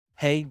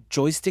Hey,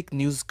 Joystick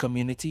News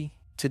community.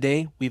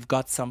 Today, we've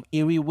got some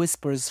eerie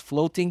whispers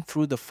floating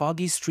through the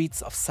foggy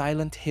streets of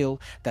Silent Hill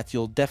that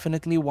you'll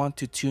definitely want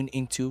to tune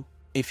into.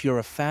 If you're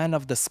a fan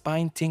of the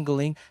spine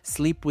tingling,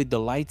 sleep with the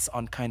lights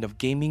on kind of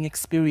gaming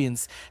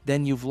experience,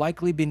 then you've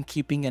likely been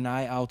keeping an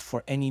eye out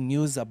for any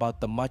news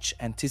about the much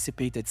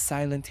anticipated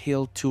Silent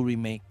Hill 2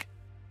 remake.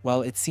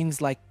 Well, it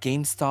seems like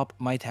GameStop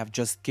might have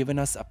just given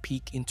us a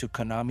peek into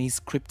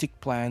Konami's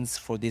cryptic plans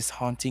for this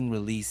haunting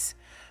release.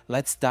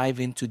 Let's dive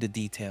into the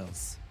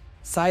details.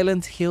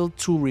 Silent Hill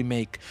 2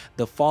 Remake.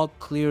 The fog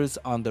clears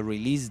on the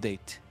release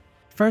date.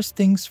 First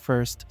things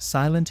first,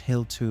 Silent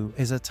Hill 2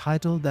 is a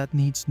title that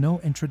needs no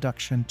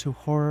introduction to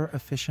horror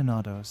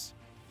aficionados.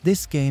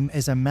 This game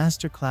is a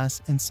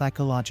masterclass in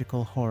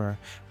psychological horror,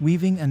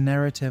 weaving a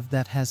narrative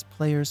that has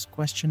players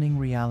questioning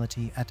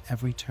reality at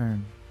every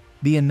turn.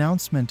 The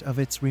announcement of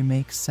its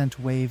remake sent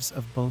waves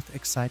of both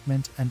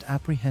excitement and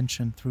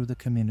apprehension through the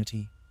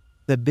community.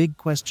 The big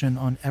question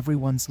on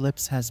everyone's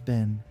lips has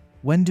been,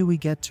 when do we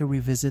get to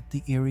revisit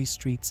the eerie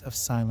streets of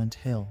Silent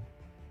Hill?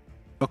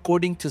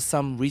 According to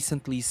some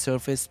recently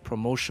surfaced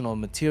promotional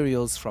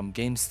materials from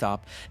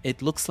GameStop,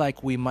 it looks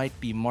like we might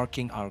be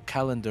marking our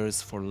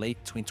calendars for late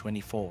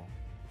 2024.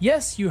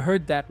 Yes, you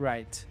heard that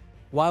right.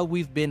 While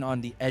we've been on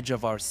the edge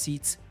of our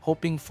seats,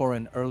 hoping for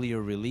an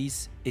earlier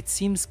release, it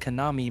seems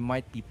Konami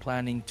might be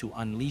planning to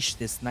unleash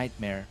this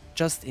nightmare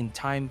just in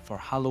time for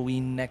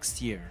Halloween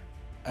next year.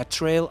 A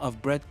trail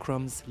of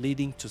breadcrumbs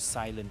leading to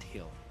Silent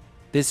Hill.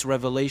 This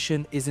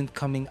revelation isn't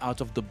coming out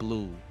of the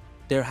blue.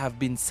 There have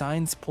been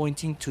signs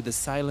pointing to the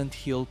Silent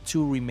Hill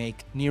 2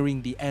 remake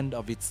nearing the end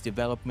of its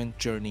development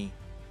journey.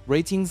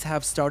 Ratings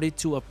have started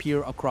to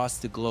appear across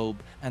the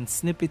globe, and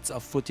snippets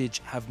of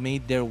footage have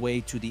made their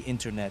way to the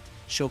internet,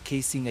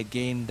 showcasing a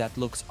game that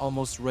looks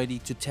almost ready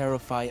to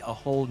terrify a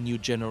whole new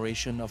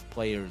generation of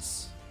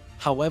players.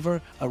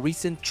 However, a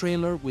recent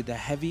trailer with a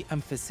heavy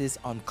emphasis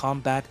on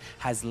combat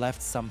has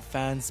left some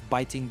fans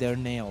biting their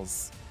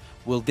nails.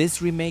 Will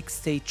this remake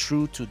stay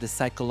true to the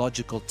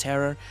psychological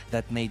terror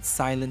that made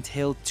Silent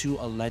Hill 2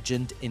 a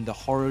legend in the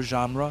horror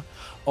genre,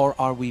 or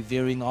are we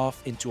veering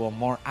off into a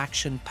more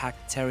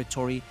action-packed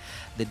territory?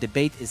 The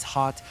debate is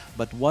hot,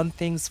 but one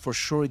thing's for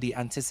sure, the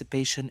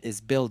anticipation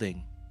is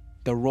building.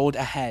 The road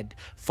ahead,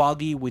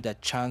 foggy with a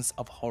chance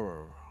of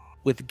horror.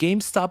 With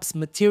GameStop's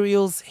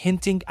materials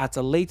hinting at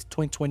a late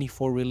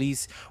 2024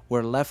 release,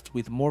 we're left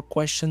with more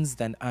questions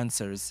than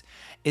answers.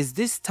 Is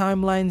this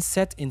timeline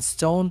set in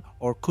stone,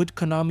 or could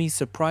Konami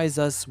surprise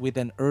us with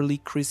an early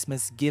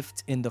Christmas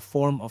gift in the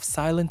form of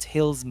Silent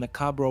Hill's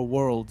macabre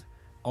world?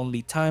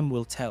 Only time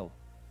will tell.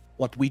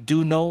 What we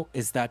do know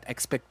is that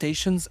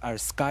expectations are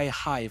sky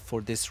high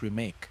for this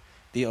remake.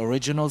 The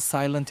original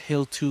Silent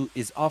Hill 2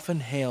 is often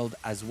hailed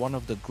as one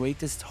of the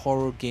greatest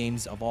horror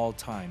games of all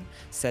time,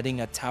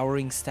 setting a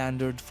towering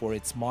standard for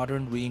its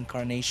modern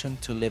reincarnation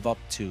to live up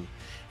to.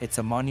 It's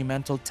a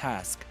monumental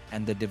task,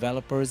 and the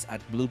developers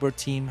at Bloober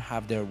Team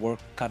have their work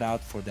cut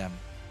out for them.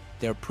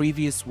 Their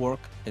previous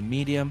work, The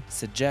Medium,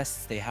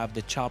 suggests they have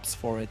the chops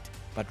for it,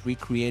 but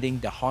recreating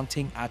the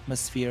haunting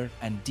atmosphere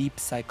and deep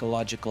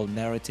psychological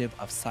narrative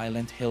of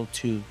Silent Hill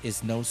 2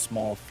 is no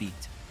small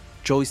feat.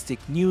 Joystick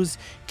News,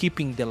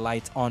 keeping the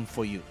light on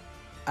for you.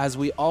 As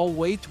we all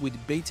wait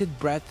with bated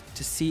breath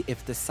to see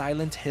if the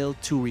Silent Hill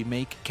 2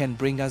 remake can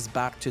bring us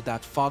back to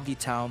that foggy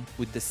town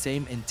with the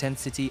same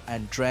intensity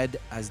and dread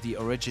as the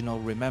original,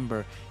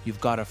 remember,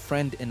 you've got a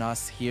friend in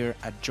us here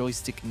at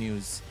Joystick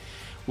News.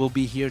 We'll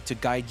be here to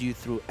guide you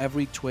through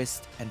every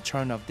twist and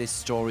turn of this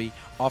story,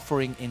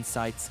 offering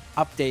insights,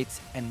 updates,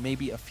 and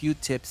maybe a few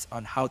tips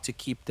on how to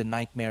keep the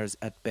nightmares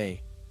at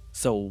bay.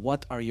 So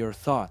what are your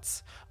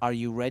thoughts? Are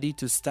you ready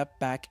to step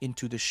back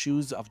into the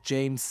shoes of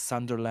James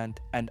Sunderland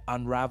and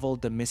unravel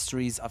the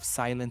mysteries of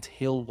Silent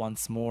Hill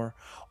once more?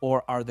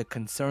 Or are the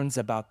concerns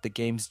about the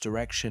game's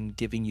direction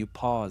giving you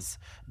pause?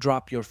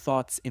 Drop your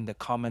thoughts in the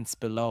comments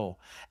below.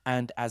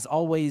 And as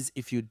always,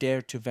 if you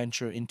dare to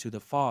venture into the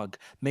fog,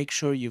 make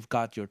sure you've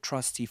got your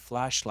trusty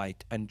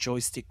flashlight and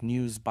Joystick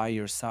News by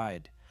your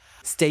side.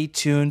 Stay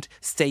tuned,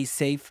 stay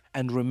safe,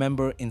 and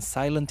remember, in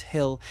Silent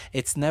Hill,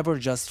 it's never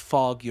just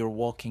fog you're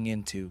walking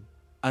into.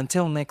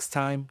 Until next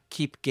time,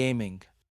 keep gaming.